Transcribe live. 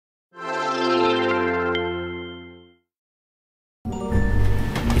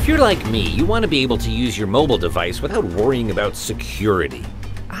you're like me, you want to be able to use your mobile device without worrying about security.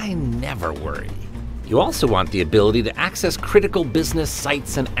 I never worry. You also want the ability to access critical business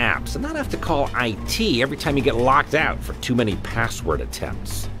sites and apps and not have to call IT every time you get locked out for too many password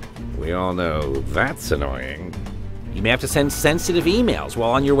attempts. We all know that's annoying. You may have to send sensitive emails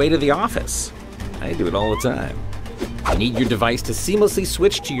while on your way to the office. I do it all the time. You need your device to seamlessly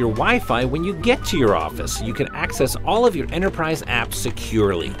switch to your Wi-Fi when you get to your office so you can access all of your enterprise apps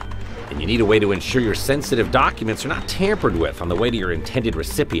securely. And you need a way to ensure your sensitive documents are not tampered with on the way to your intended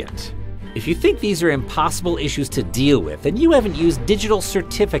recipient. If you think these are impossible issues to deal with, then you haven't used digital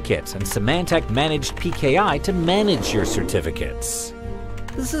certificates and Symantec managed PKI to manage your certificates.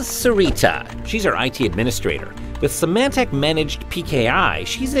 This is Sarita. She's our IT administrator. With Symantec managed PKI,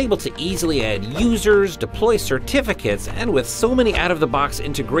 she's able to easily add users, deploy certificates, and with so many out-of-the-box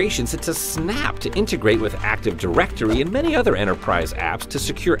integrations, it's a snap to integrate with Active Directory and many other enterprise apps to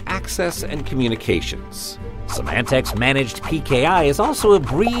secure access and communications. Symantec's managed PKI is also a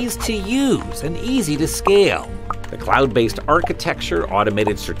breeze to use and easy to scale. The cloud-based architecture,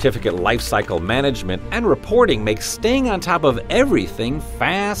 automated certificate lifecycle management, and reporting makes staying on top of everything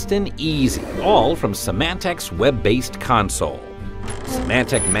fast and easy, all from Symantec's web-based console.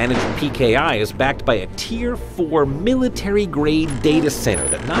 Symantec Managed PKI is backed by a Tier 4 military-grade data center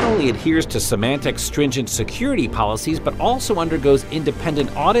that not only adheres to Symantec's stringent security policies, but also undergoes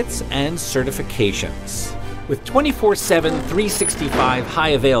independent audits and certifications. With 24/7, 365 high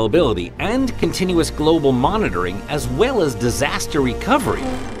availability and continuous global monitoring, as well as disaster recovery,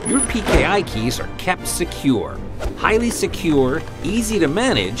 your PKI keys are kept secure. Highly secure, easy to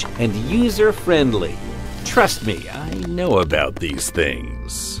manage, and user-friendly. Trust me, I know about these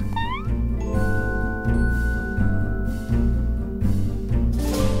things.